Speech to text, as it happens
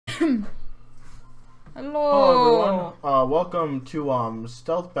Hello everyone. Welcome to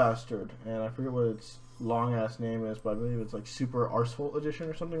Stealth Bastard, and I forget what its long ass name is, but I believe it's like Super Arsehole Edition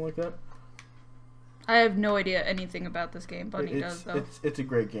or something like that. I have no idea anything about this game. Bunny does though. It's a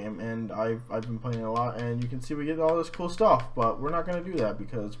great game, and I've been playing it a lot, and you can see we get all this cool stuff, but we're not gonna do that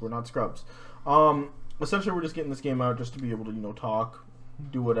because we're not scrubs. Essentially we're just getting this game out just to be able to talk,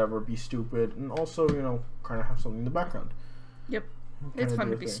 do whatever, be stupid, and also kind of have something in the background. Yep, it's fun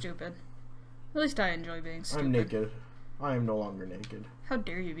to be stupid. At least I enjoy being stupid. I'm naked. I am no longer naked. How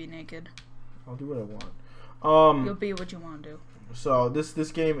dare you be naked? I'll do what I want. You'll be what you want to do. So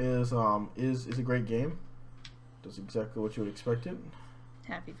this game is a great game. Does exactly what you would expect it.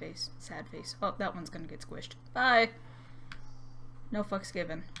 Happy face, sad face. Oh, that one's gonna get squished. Bye. No fucks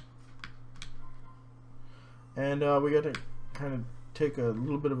given. And we got to kind of take a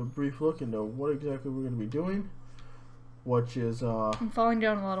little bit of a brief look into what exactly we're going to be doing, which is I'm falling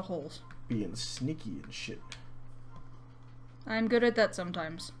down a lot of holes. Being sneaky and shit. I'm good at that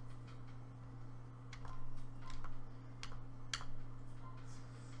sometimes.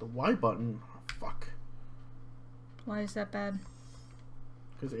 The Y button, fuck. Why is that bad?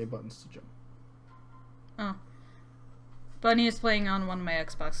 Because A button's to jump. Oh. Bunny is playing on one of my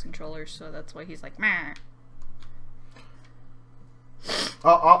Xbox controllers, so that's why he's like, meh.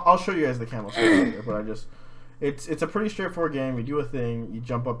 I'll show you guys the camel later, but it's a pretty straightforward game. You do a thing, you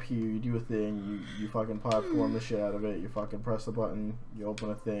jump up here, you do a thing, you fucking platform the shit out of it, you fucking press the button, you open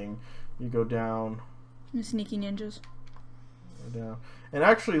a thing, you go down. Sneaky ninjas. Go down. And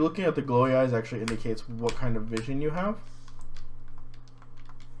actually, looking at the glowy eyes actually indicates what kind of vision you have.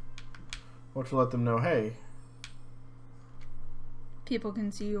 Which will let them know, hey. People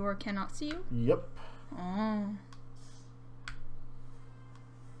can see you or cannot see you? Yep. Oh.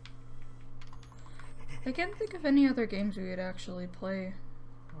 I can't think of any other games we could actually play.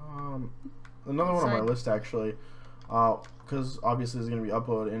 Another one on my list actually, because obviously it's going to be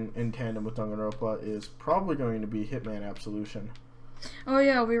uploaded in tandem with Danganronpa, is probably going to be Hitman Absolution. Oh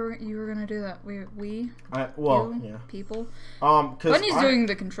yeah, you were gonna do that. People. Bunny's doing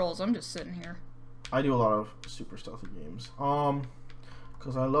the controls. I'm just sitting here. I do a lot of super stealthy games.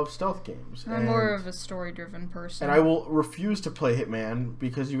 Because I love stealth games. I'm more of a story-driven person. And I will refuse to play Hitman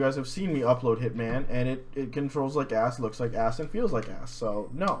because you guys have seen me upload Hitman, and it controls like ass, looks like ass, and feels like ass. So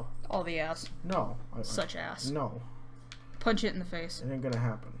no. All the ass. No. Such ass. No. Punch it in the face. It ain't gonna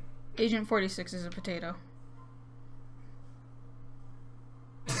happen. Agent 46 is a potato.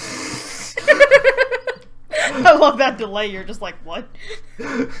 I love that delay. You're just like, what?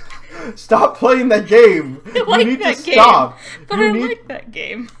 Stop playing that game. You need to stop. But I like that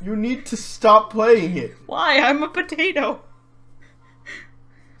game. You need to stop playing it. Why? I'm a potato.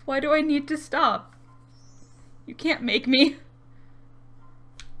 Why do I need to stop? You can't make me.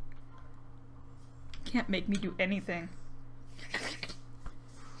 Can't make me do anything.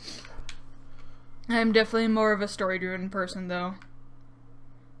 I'm definitely more of a story-driven person, though.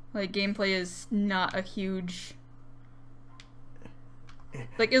 Like, gameplay is not a huge...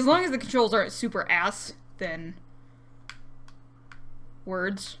 Like, as long as the controls aren't super ass, then...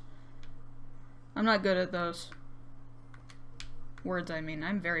 Words. I'm not good at those. Words, I mean.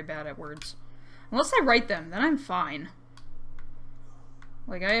 I'm very bad at words. Unless I write them, then I'm fine.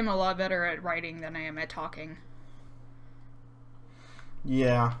 Like, I am a lot better at writing than I am at talking.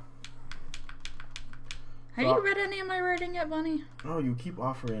 Yeah. Have you read any of my writing yet, Bunny? Oh, you keep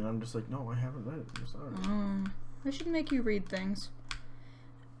offering. I'm just like, no, I haven't read it. I'm sorry. I should make you read things.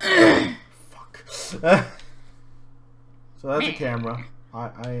 Fuck. So that's a camera. I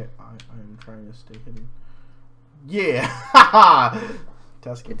am trying to stay hidden. Yeah.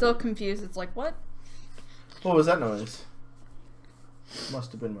 It's all confused. It's like, what? What was that noise? Must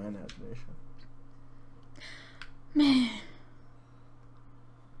have been my imagination. Man.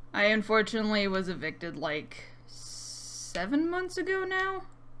 I unfortunately was evicted like 7 months ago now?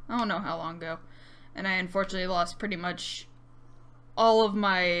 I don't know how long ago. And I unfortunately lost pretty much all of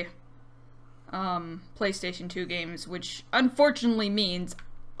my PlayStation 2 games, which unfortunately means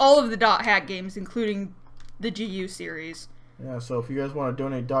all of the Dot Hack games, including the GU series. Yeah, so if you guys want to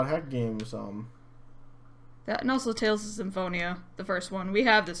donate Dot Hack games, that and also Tales of Symphonia, the first one. We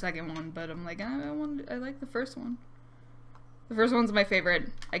have the second one, but I'm like, I like the first one. The first one's my favorite.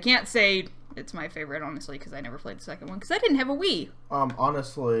 I can't say it's my favorite, honestly, because I never played the second one, because I didn't have a Wii.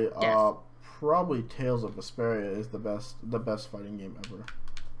 Honestly, probably Tales of Vesperia is the best fighting game ever.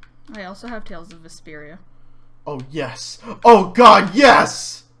 I also have Tales of Vesperia. Oh, yes! Oh, God,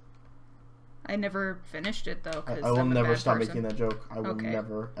 yes! I never finished it, though, because I will I'm a never bad stop person. making that joke. I will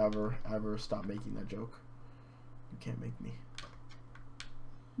never, ever, ever stop making that joke. You can't make me.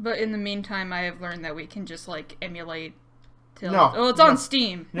 But in the meantime, I have learned that we can just, like, emulate... No. Oh, it's on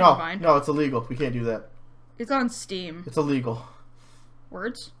Steam. No, Never mind. no, it's illegal. We can't do that. It's on Steam. It's illegal.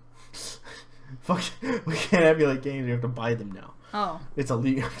 Words? Fuck, we can't emulate games. You have to buy them now. Oh. It's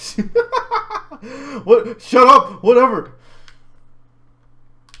illegal. What? Shut up! Whatever!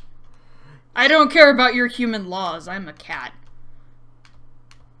 I don't care about your human laws. I'm a cat.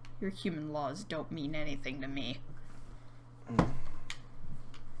 Your human laws don't mean anything to me.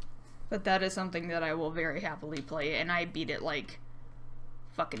 But that is something that I will very happily play, and I beat it like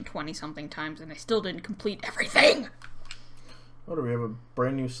fucking 20-something times, and I still didn't complete everything! What do we have? A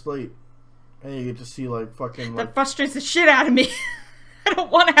brand new slate. And you get to see, like, fucking, like... That frustrates the shit out of me. I don't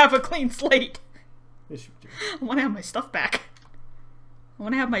want to have a clean slate. Yes, you do. I want to have my stuff back. I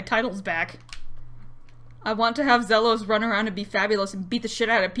want to have my titles back. I want to have Zelos run around and be fabulous and beat the shit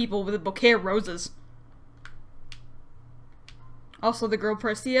out of people with a bouquet of roses. Also, the girl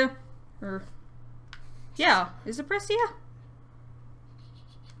Prestia. Yeah, is it Prestia?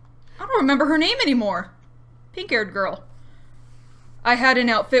 I don't remember her name anymore. Pink-haired girl. I had an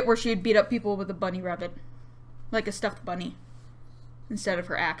outfit where she would beat up people with a bunny rabbit. Like a stuffed bunny. Instead of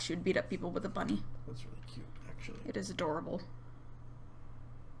her axe, she would beat up people with a bunny. That's really cute, actually. It is adorable.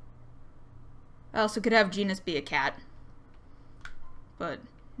 I also could have Genus be a cat. But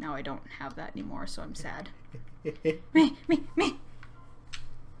now I don't have that anymore, so I'm sad. Me!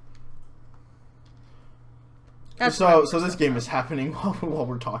 So this game is happening while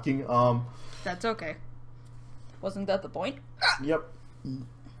we're talking. That's okay. Wasn't that the point? Yep.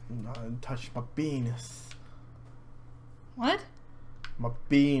 Touch my penis. What? My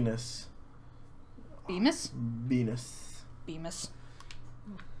penis. Bemis? Venus. Bemis.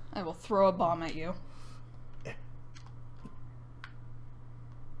 I will throw a bomb at you.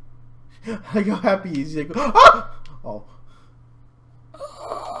 I go happy. He's like, ah! Oh.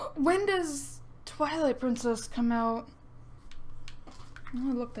 When does Twilight Princess come out?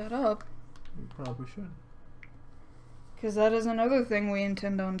 I'll look that up. You probably should. Because that is another thing we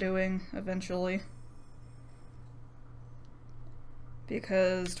intend on doing eventually.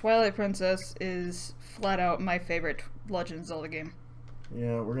 Because Twilight Princess is flat out my favorite Legend of Zelda game.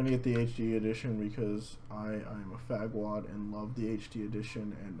 Yeah, we're gonna get the HD edition because I'm a fagwad and love the HD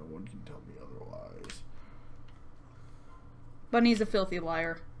edition, and no one can tell me otherwise. Bunny's a filthy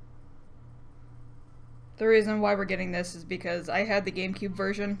liar. The reason why we're getting this is because I had the GameCube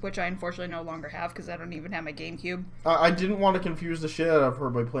version, which I unfortunately no longer have because I don't even have my GameCube. I didn't want to confuse the shit out of her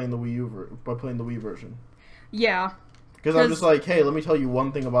by playing the Wii version. Yeah. Because I'm just like, hey, let me tell you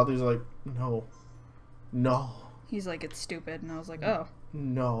one thing about these. Like, no. He's like, it's stupid, and I was like, oh.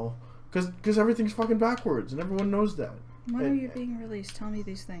 No. Because everything's fucking backwards, and everyone knows that. When are you being released? Tell me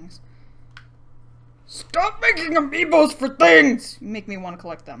these things. Stop making amiibos for things! You make me want to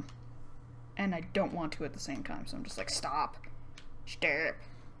collect them. And I don't want to at the same time, so I'm just like, stop. Stop.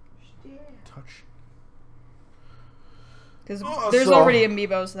 Touch. Because there's already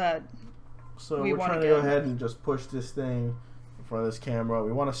amiibos that So we're trying to go ahead and just push this thing in front of this camera.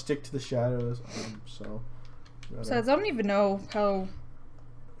 We want to stick to the shadows, so... Besides, I don't even know how...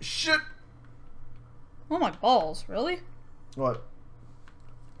 Shit! Oh my balls, really? What?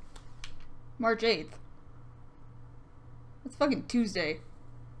 March 8th. That's fucking Tuesday.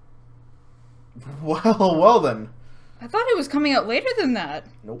 Well then. I thought it was coming out later than that.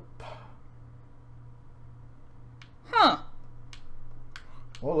 Nope. Huh.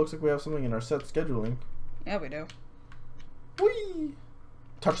 Well, it looks like we have something in our set scheduling. Yeah, we do. Whee!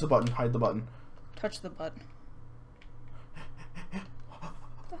 Touch the button, hide the button. Touch the button.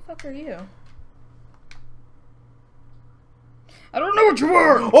 What the fuck are you? I don't know what you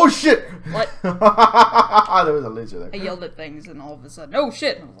are! Oh shit! What? There was a laser there. I yelled at things and all of a sudden, oh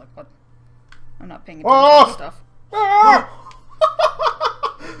shit! And I was like, what? I'm not paying attention to stuff.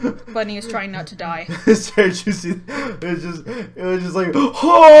 Bunny is trying not to die. Sorry, did you see? It was just like,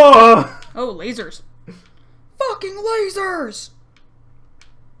 oh! Oh, lasers. Fucking lasers!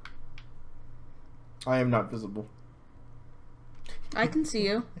 I am not visible. I can see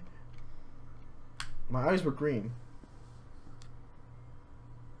you. My eyes were green.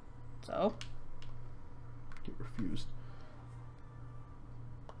 So? Get refused.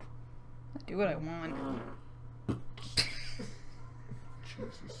 I do what I want.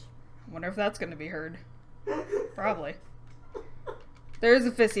 Jesus. I wonder if that's gonna be heard. Probably. There's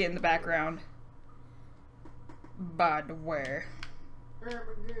a Fissy in the background. But where?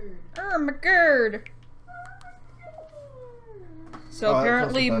 Ermagerd! So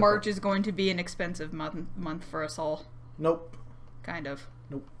apparently March is going to be an expensive month for us all. Nope. Kind of.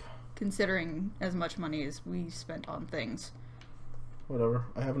 Nope. Considering as much money as we spent on things. whatever.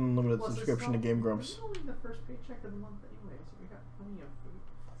 I have an unlimited Well, subscription to Game Grumps. It's only the first paycheck of the month anyway, so we got plenty of food.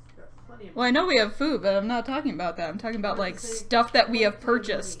 We got plenty of Well, I know we have food, but I'm not talking about that. I'm talking about like stuff that we have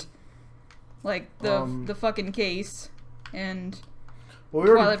purchased, like the fucking case, and Well, we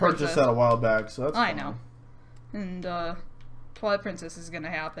already Twilight purchased Princess. that a while back, so that's I fine. know, and Twilight Princess is gonna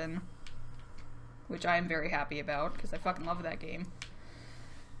happen, which I am very happy about because I fucking love that game.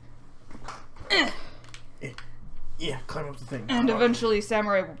 Yeah, climb up the thing. And eventually,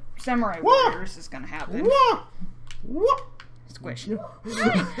 Samurai What? Warriors is gonna happen. What? What? Squish. It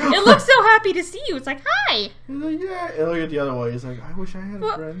looks so happy to see you. It's like, hi. He's like, yeah. And look at the other way. He's like, I wish I had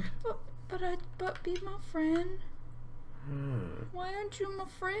a friend. But be my friend. Why aren't you my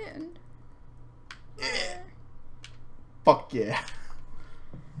friend? Fuck yeah.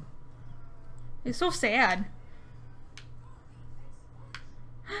 It's so sad.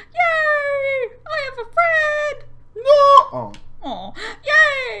 Yay! I have a friend! No! Oh. Aw,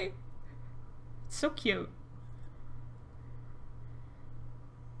 yay! It's so cute.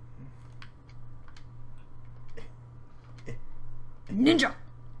 Ninja!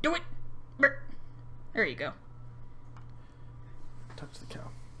 Do it! There you go. Touch the cow.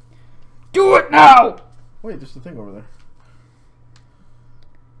 Do it now! Wait, there's the thing over there.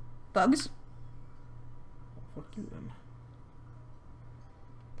 Bugs? Fuck you then.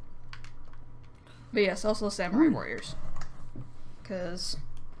 But yes, also Samurai Warriors. Because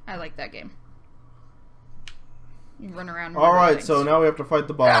I like that game. You run around and murder Alright, things. so now we have to fight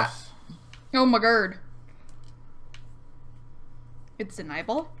the boss. Oh my god. It's an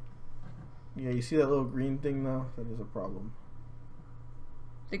eyeball? Yeah, you see that little green thing now? That is a problem.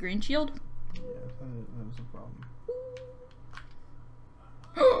 The green shield? Yeah, that is a problem.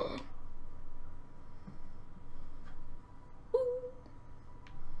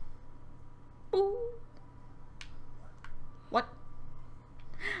 What?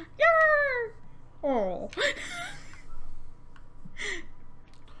 Yeah! Oh.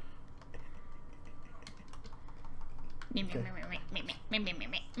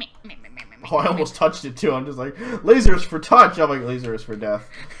 Oh, I almost touched it too. I'm just like, lasers for touch. I'm like, lasers for death.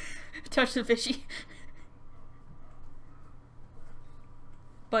 Touch the fishy.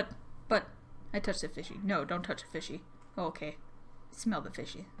 But, I touched the fishy. No, don't touch the fishy. Oh, okay. Smell the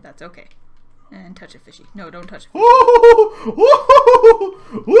fishy. That's okay. And touch a fishy. No, don't touch a fishy.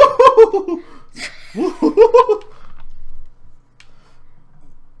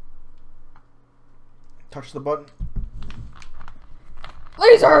 Touch the button.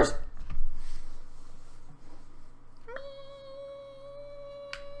 Lasers!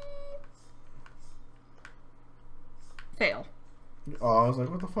 Fail. Oh, I was like,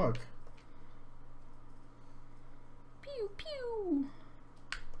 what the fuck? Pew pew.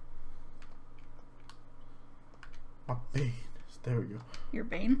 My bane. There we go. Your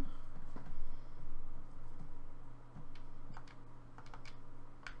Bane?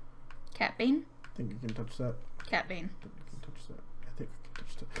 Cat Bane? I think you can touch that. Cat Bane. I think you can touch that. I think I can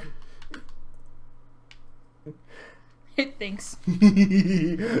touch that. It thinks.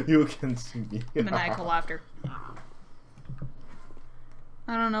 You can see me. Maniacal laughter.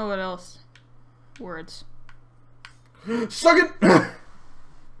 I don't know what else. Words. Suck it!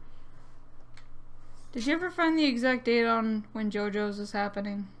 Did you ever find the exact date on when JoJo's is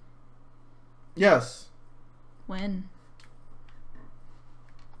happening? Yes. When?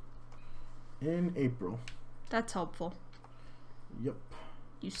 In April. That's helpful. Yep.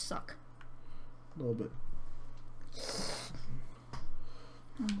 You suck. A little bit.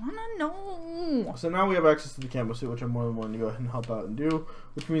 I wanna know. So now we have access to the camera suit, which I'm more than willing to go ahead and help out and do,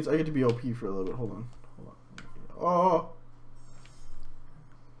 which means I get to be OP for a little bit. Hold on. Oh!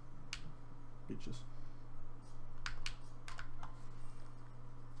 Bitches.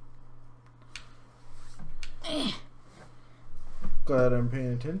 Glad I'm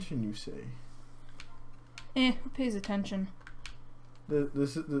paying attention, you say. Who pays attention?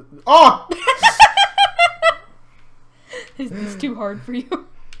 This is the. Oh! Is this too hard for you?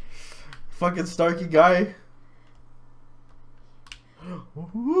 Fucking Starky guy. Oh!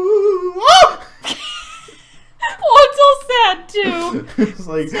 Oh, it's so sad too. It's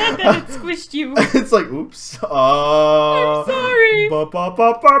like Sad that it squished you. it's like oops. I'm sorry.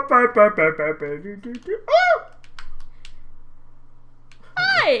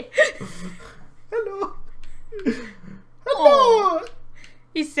 Hi. Hello. Hello. Oh.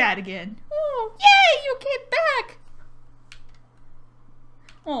 He's sad again. Oh, yay! You came back.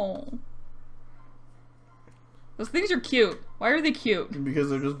 Oh. Those things are cute. Why are they cute? Because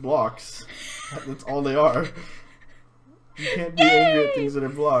they're just blocks. That's all they are. You can't be angry at things that are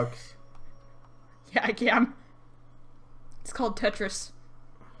blocks. Yeah, I can. It's called Tetris.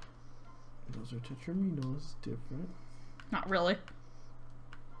 Those are tetraminos, different. Not really.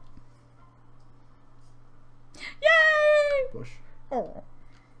 Yay! Push. Oh.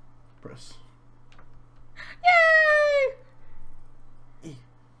 Press. Yay! E.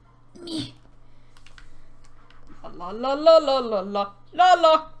 Me. La la la la la la la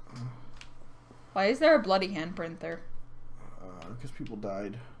la. Why is there a bloody handprint there? Because people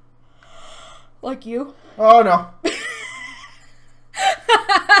died. Like you? Oh no!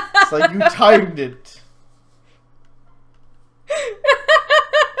 It's like you timed it.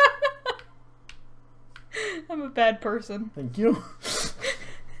 I'm a bad person. Thank you.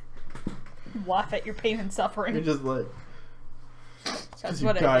 Laugh at your pain and suffering. You're just like, That's because you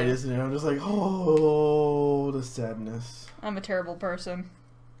what died, it is. isn't it? I'm just like, oh, the sadness. I'm a terrible person.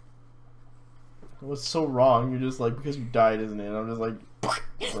 What's so wrong? You're just like, because you died, isn't it? I'm just like,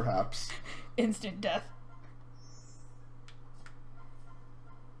 perhaps. Instant death.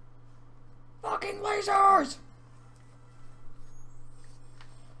 Fucking lasers!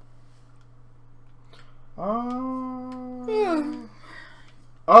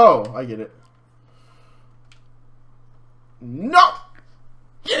 Oh, I get it. No!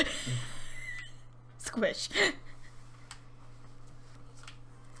 Squish.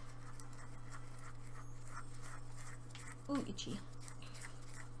 Ooh, itchy.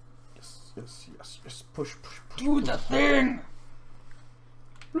 Yes, yes, yes, yes. Push, push, push. Do the thing!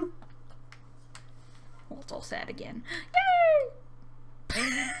 Bloop. Well, it's all sad again.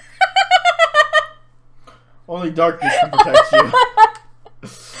 Yay! Only darkness can protect you. It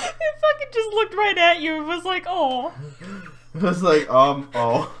fucking just looked right at you and was like, oh. It was like, oh.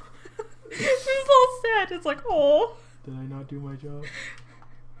 It was all sad. It's like, oh. Did I not do my job?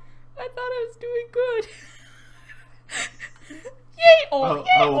 I thought I was doing good. Yay, oh, yay,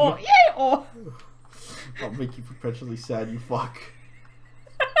 oh, yay, oh. I'll make you perpetually sad, you fuck.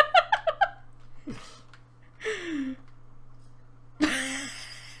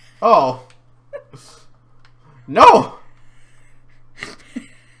 Oh. No!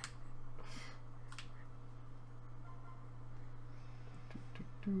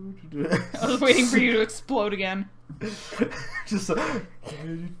 I was waiting for you to explode again. Just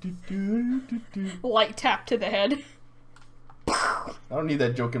Light tap to the head. I don't need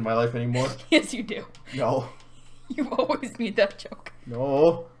that joke in my life anymore. Yes, you do. No. You always need that joke.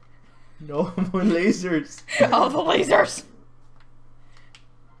 No. No more lasers. Oh, the lasers!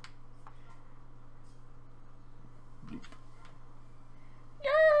 Yay!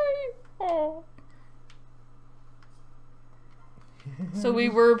 Oh. So we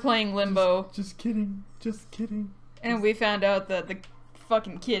were playing Limbo, Just kidding. Just kidding. and we found out that the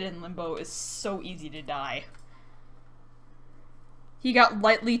fucking kid in Limbo is so easy to die. He got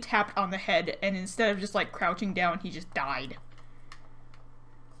lightly tapped on the head, and instead of just like crouching down, he just died.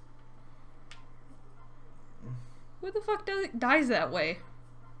 Who the fuck dies that way?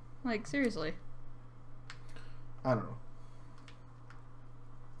 Like, seriously. I don't know.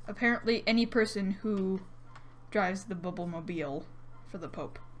 Apparently, any person who drives the Bubble-mobile for the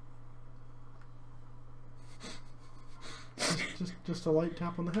Pope. Just a light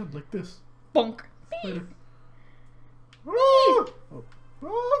tap on the head like this. Bonk! Later. Whee! Oh.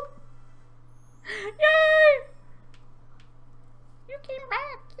 Oh. Yay! You came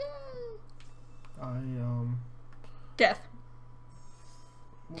back! Yay! Death.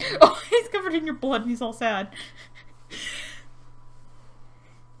 Oh, he's covered in your blood and he's all sad.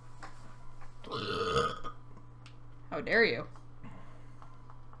 How dare you?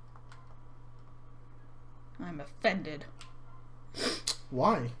 I'm offended.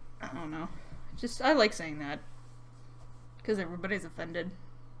 Why? I don't know. Just, I like saying that. Because everybody's offended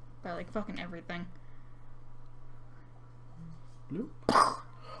by, like, fucking everything. Bloop.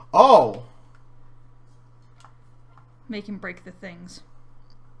 Oh! Make him break the things.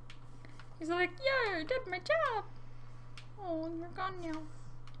 He's like, yeah, I did my job. Oh, and you're gone now.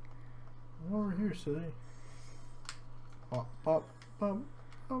 I'm over here, silly. Pop, pop, bum,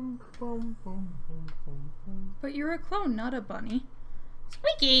 bum, bum, bum, bum, bum, bum. But you're a clone, not a bunny.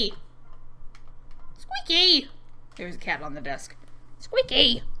 Squeaky! Squeaky! There's a cat on the desk.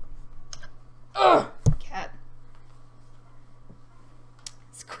 Squeaky! Ugh! Cat.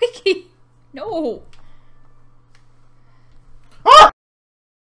 Squeaky! No! Ah!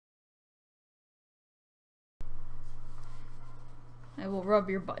 I will rub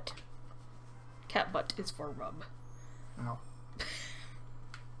your butt. Cat butt is for rub. Ow.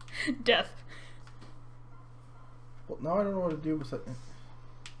 Death. Well, now I don't know what to do with it.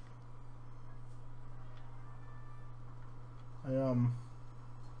 I'm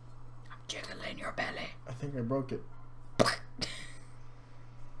jiggling your belly. I think I broke it.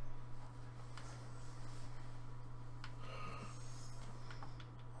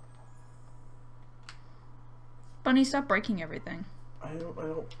 Bunny, stop breaking everything. I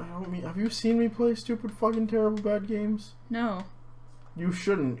don't mean. Have you seen me play stupid, fucking, terrible, bad games? No. You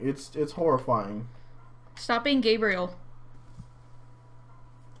shouldn't. It's horrifying. Stop being Gabriel.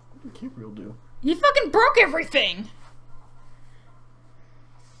 What did Gabriel do? He fucking broke everything!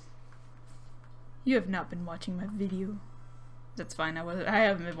 You have not been watching my video. That's fine, I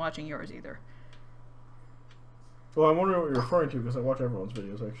haven't been watching yours either. Well, I'm wondering what you're referring to because I watch everyone's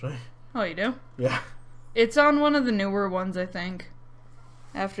videos, actually. Oh, you do? Yeah. It's on one of the newer ones, I think.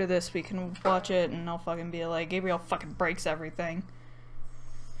 After this, we can watch it and I'll fucking be like, Gabriel fucking breaks everything.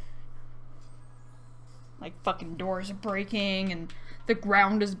 Like, fucking doors are breaking and the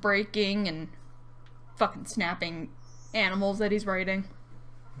ground is breaking and fucking snapping animals that he's writing.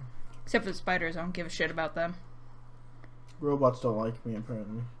 Except for the spiders, I don't give a shit about them. Robots don't like me,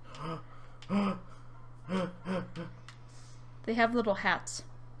 apparently. They have little hats.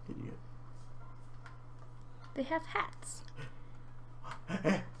 Idiot. They have hats.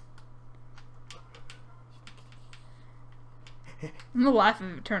 I'm gonna laugh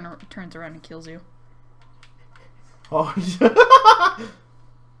if it turns around and kills you. Oh,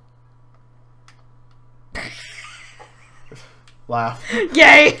 laugh.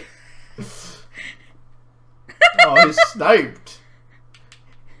 Yay! Oh, he's sniped.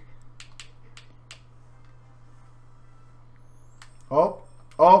 Oh,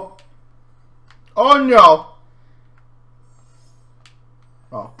 oh, oh no.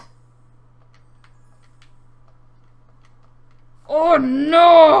 Oh. Oh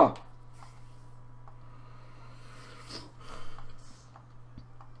no!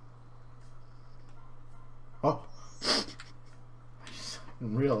 Oh. I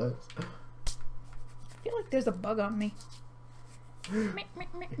didn't realize. I feel like there's a bug on me.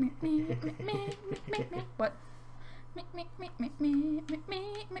 What?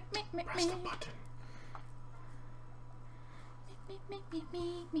 Press the button.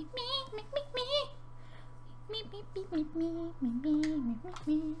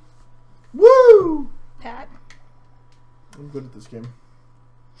 Woo! Pat. I'm good at this game.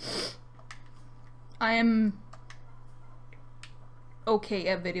 I am okay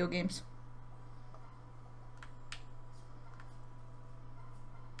at video games.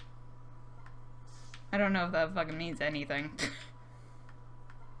 I don't know if that fucking means anything.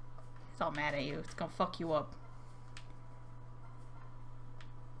 It's all mad at you. It's gonna fuck you up.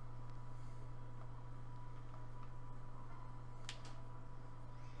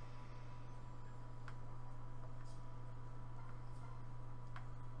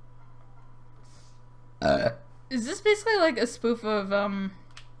 Is this basically like a spoof of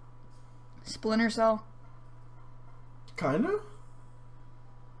Splinter Cell? Kinda?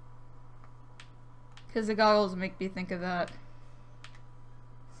 Because the goggles make me think of that.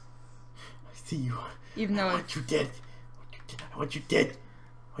 I see you. Even though I want you dead. I want you dead.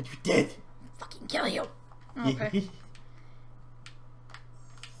 I want you dead. fucking kill you. Okay.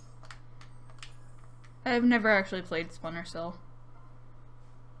 I've never actually played Splinter Cell.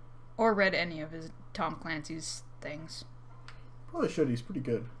 Or read any of his Tom Clancy's things. Probably should. He's pretty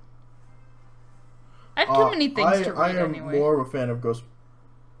good. I have too many things to read I am anyway. more of a fan of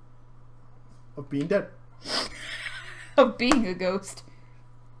being dead. Of being a ghost.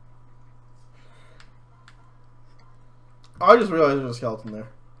 I just realized there's a skeleton there.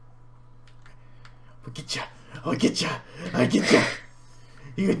 I'll get ya. I'll get ya. I'll get ya.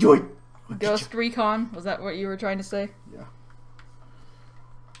 You can do it. Ghost Recon? Was that what you were trying to say? Yeah.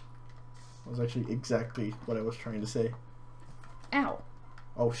 That was actually exactly what I was trying to say. Ow.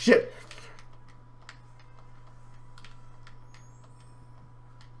 Oh shit.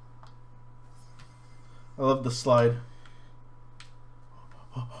 I love the slide.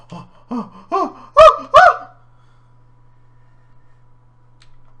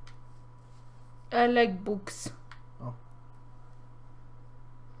 I like books. Oh.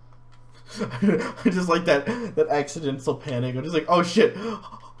 I just like that accidental panic. I'm just like, oh shit.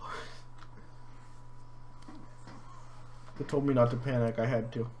 They told me not to panic. I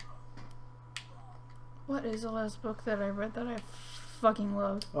had to. What is the last book that I read that I fucking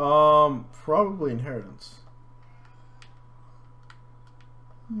loved? Probably Inheritance.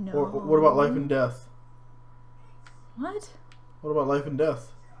 No. Or what about Life and Death? What? What about Life and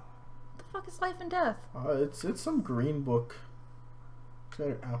Death? What the fuck is Life and Death? It's some green book. It's got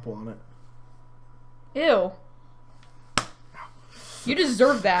an apple on it. Ew. You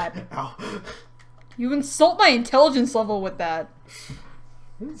deserve that. Ow. You insult my intelligence level with that.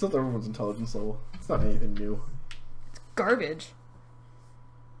 It's not everyone's intelligence level. It's not anything new. It's garbage.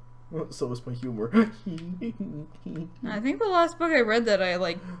 So is my humor. I think the last book I read that I,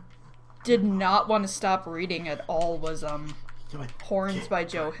 like, did not want to stop reading at all was Come on. Horns by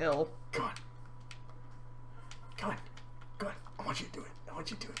Joe Hill. Come on. Come on. Come on. I want you to do it. I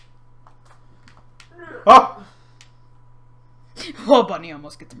want you to do it. Oh! Oh, Bunny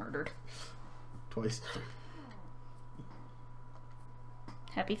almost gets murdered. Twice.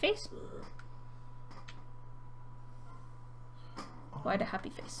 Happy face? Why the happy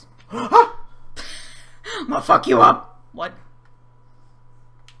face? Ah! I'ma fuck you up! What?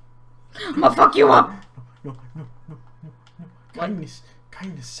 I'ma fuck you up! No. Kindness.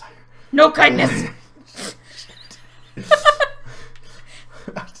 Kindness, sire. No kindness!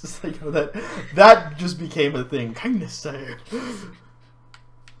 I just like how that just became a thing. Kindness, sire.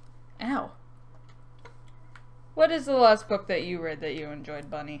 Ow. What is the last book that you read that you enjoyed,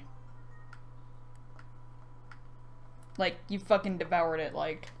 Bunny? Like, you fucking devoured it,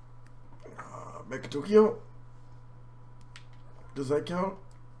 like... Mecha Tokyo? Does that count?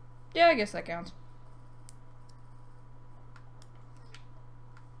 Yeah, I guess that counts.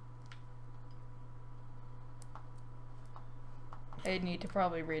 I need to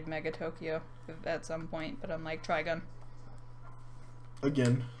probably read Mega Tokyo at some point, but I'm like, Trigun.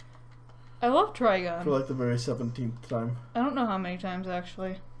 Again. I love Trigun. For like the very 17th time. I don't know how many times,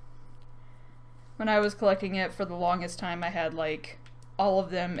 actually. When I was collecting it for the longest time, I had, like, all of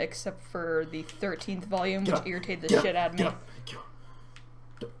them except for the 13th volume, which irritated the shit out of me. Get up.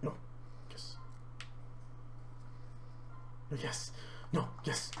 No. Yes. No, yes. No,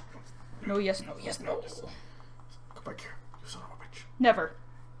 yes. No, yes, no, yes, no. Yes. Come back here, you son of a bitch. Never.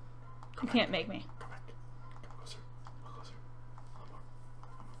 You can't make me. Come back. Come closer. Come closer. A little more.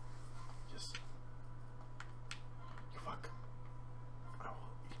 Yes. You fuck. I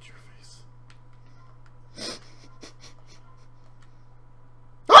will eat your face.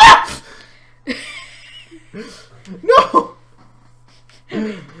 Ah! No!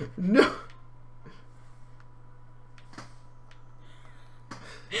 No!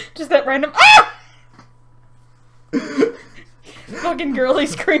 Just that random ah! Fucking girly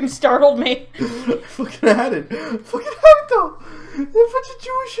scream startled me. Fucking had it. Fucking had it though. A bunch of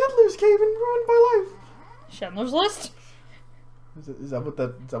Jewish Hitlers came and ruined my life. Schindler's List? Is that what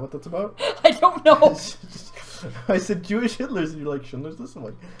that's about? I don't know. I said Jewish Hitlers and you're like Schindler's List. I'm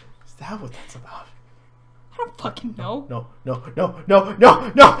like, is that what that's about? I don't fucking know. No.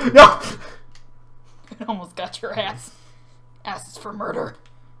 It almost got your ass. Ass is for murder.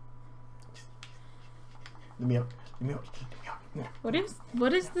 Let me out.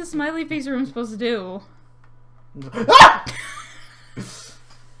 What is the smiley face room supposed to do? Ah!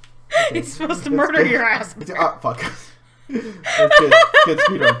 It's supposed to murder your ass. Ah, fuck. That's good. Good.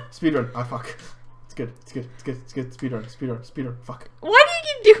 Speedrun. Ah, fuck. It's good. Speedrun. Fuck. Why do you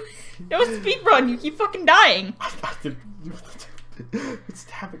keep doing? No speedrun. You keep fucking dying. Let's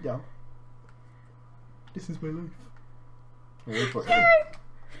tap it down. This is my life. Wait for it.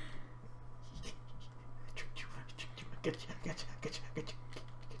 Get you.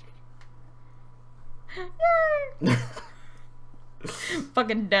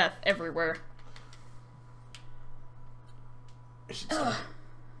 Fucking death everywhere.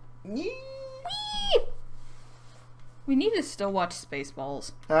 Wee! We need to still watch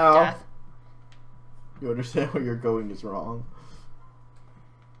Spaceballs. Ow. Death. You understand where you're going is wrong.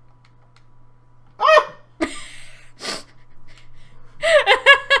 Ah!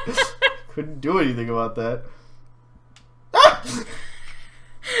 Couldn't do anything about that. Ah!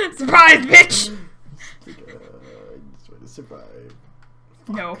 Surprise, bitch! I just want to survive.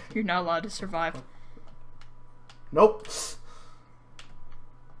 No, you're not allowed to survive. Nope.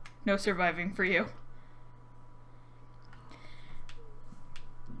 No surviving for you.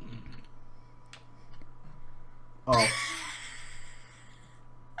 Oh.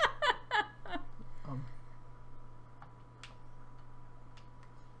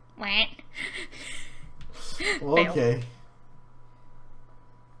 Well, okay.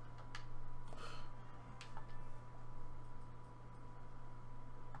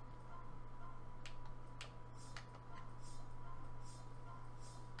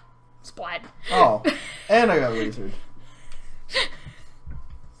 Splat. Oh, and I got lasered.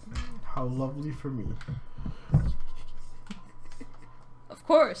 How lovely for me. Of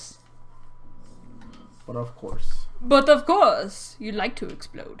course. But of course. But of course, you'd like to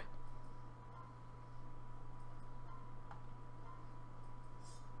explode.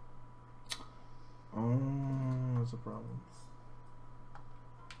 Oh, that's a problem.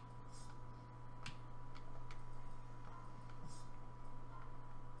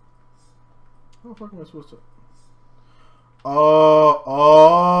 How the fuck am I supposed to? Oh.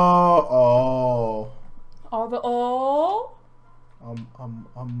 All the all?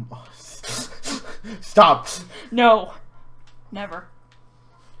 Stop. No. Never.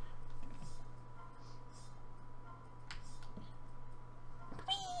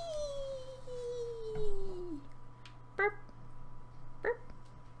 Burp. Burp.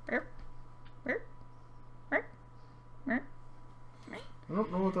 Burp. Burp. Burp. Burp. I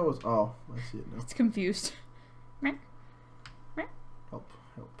don't know what that was. Oh, I see it now. It's confused. Help,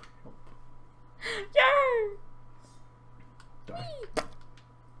 help, help. Yay! Die.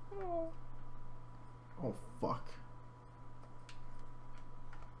 Oh, fuck.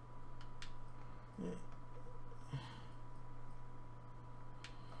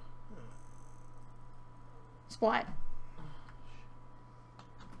 Splat.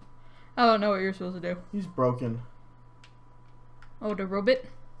 I don't know what you're supposed to do. He's broken. Oh, the robot?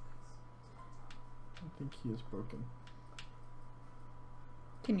 I think he is broken.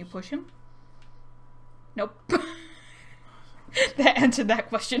 Can you push him? Nope. That answered that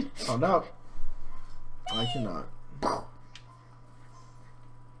question. Found out. I cannot.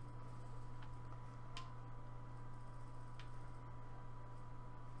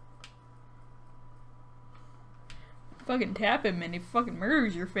 Fucking tap him and he fucking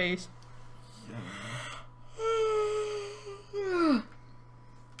murders your face.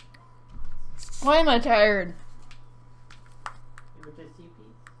 Why am I tired? You were just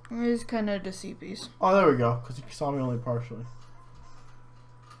CP? It's kind of the CPs. Oh, there we go. Because he saw me only partially.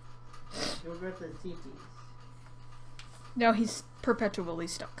 You were the CPs. Now he's perpetually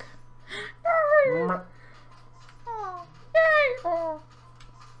stuck. Mwah. Oh, yay! Oh.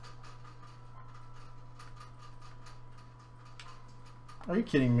 Are you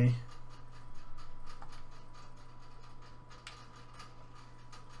kidding me?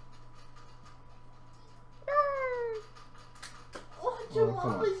 Oh, Oh, Jamal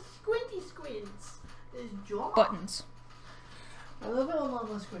come on. with squinty squints. His jaw. Buttons. I love how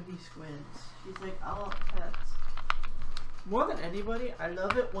Mama squinty squints. She's like, I love pets. More than anybody, I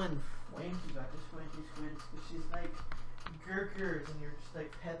love it when Frankie got the squinty squints. Because she's like, gurgers, and you're just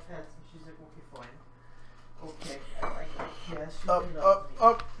like, pets. And she's like, okay, fine. Okay, I like that. Yes, she Up, loves me.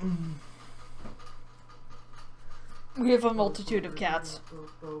 up. We have a multitude of cats.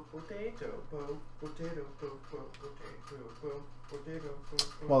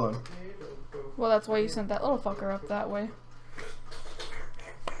 Well then. Well, that's why you sent that little fucker up that way.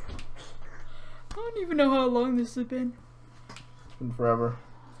 I don't even know how long this has been. It's been forever.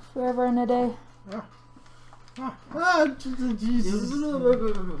 Forever and a day. Jesus.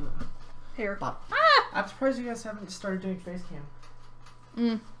 Here. Pop. I'm surprised you guys haven't started doing face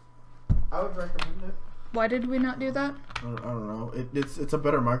cam. I would recommend it. Why did we not do that? I don't know. It's a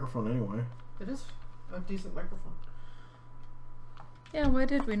better microphone anyway. It is a decent microphone. Yeah, why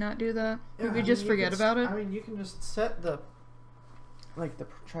did we not do that? Yeah, Did we just forget about it? I mean, you can just set the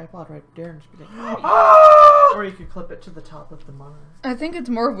tripod right there and just be like, or you could clip it to the top of the monitor. I think it's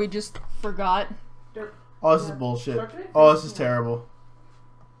more we just forgot. Oh, this is bullshit. Oh, this is terrible.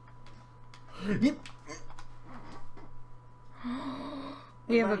 Yep.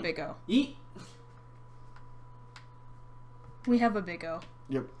 We have a big O. Eat. We have a big O.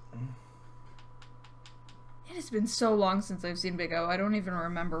 Yep. It has been so long since I've seen Big O. I don't even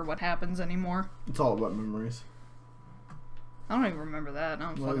remember what happens anymore. It's all about memories. I don't even remember that. I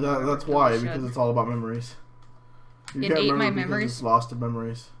don't Well, fucking remember that's why, shit. because it's all about memories. You It can't ate remember my because memories? It's lost in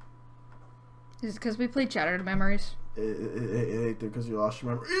memories. Is it because we played Shattered Memories? It ate there because you lost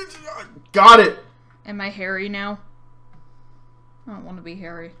your memory. Got it! Am I hairy now? I don't want to be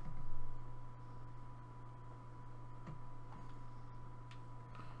hairy.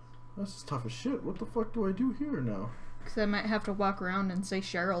 This is tough as shit. What the fuck do I do here now? Because I might have to walk around and say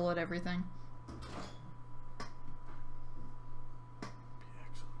Cheryl at everything.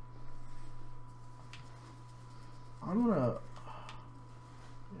 I'm gonna...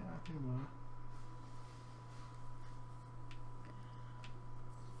 Yeah, I think I'm gonna...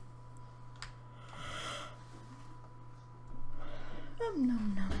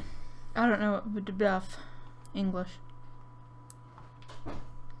 Nom, nom. I don't know what would be English.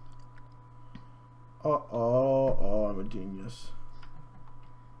 Oh, I'm a genius.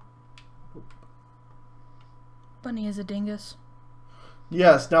 Bunny is a dingus.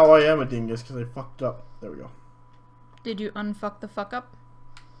 Yes, now I am a dingus because I fucked up. There we go. Did you unfuck the fuck up?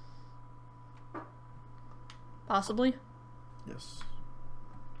 Possibly. Yes.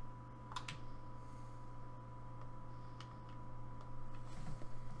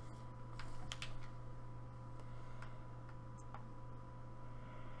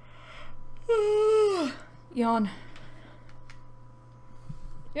 Yawn.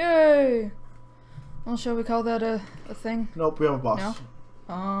 Yay! Well, shall we call that a thing? Nope, we have a boss. No?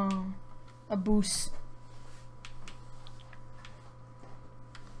 Oh, a boost.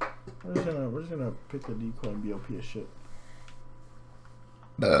 We're just gonna pick the decoy and be OP as shit.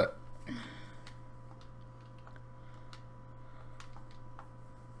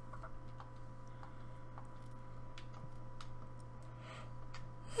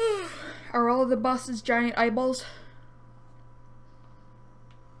 Are all of the bosses giant eyeballs?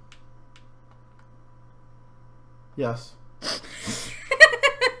 Yes.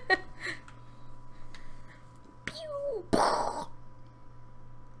 Pew!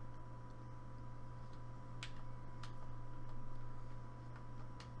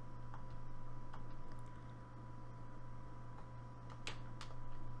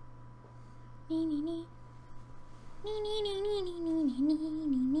 Nee, nee, nee. Nee, nee, nee, nee, nee, nee, nee, nee, nee, nee,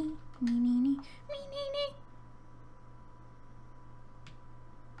 nee, nee, nee, nee.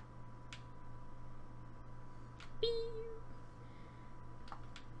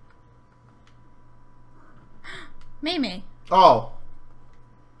 Mei. Oh.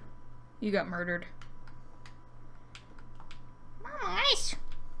 You got murdered. Nice.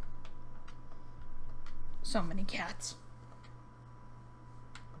 So many cats.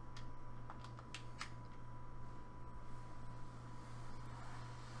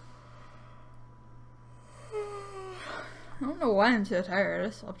 I don't know why I'm so tired. I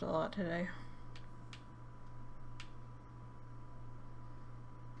slept a lot today.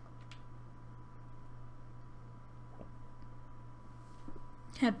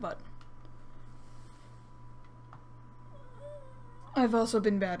 Headbutt. I've also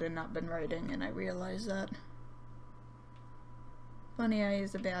been bad and not been writing, and I realize that. Funny, I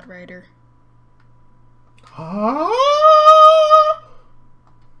is a bad writer. I'm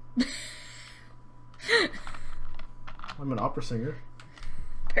an opera singer.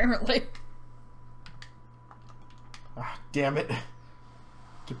 Apparently. Ah, damn it.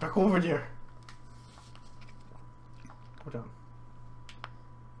 Get back over there. Go down.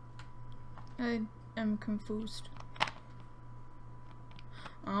 I am confused.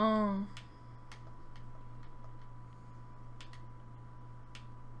 Oh.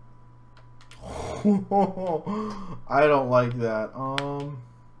 I don't like that.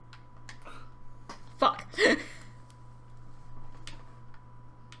 Fuck.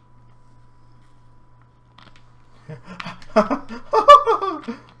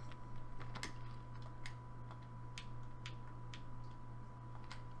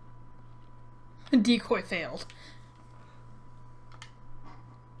 Decoy failed.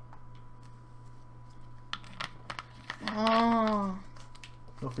 Oh.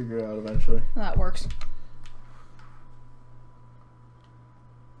 We'll figure it out eventually. That works.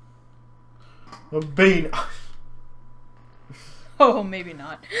 A bean. Oh, maybe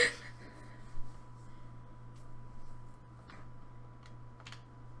not.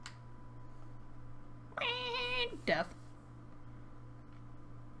 Death.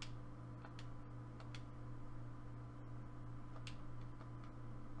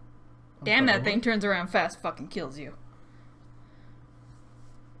 Damn, that thing turns around fast, fucking kills you.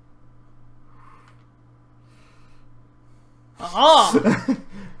 Oh!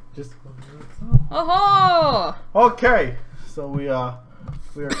 Just. Oh! Okay, so we are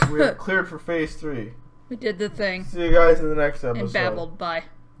cleared for phase 3. We did the thing. See you guys in the next episode. And babbled. Bye.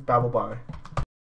 Babble bye.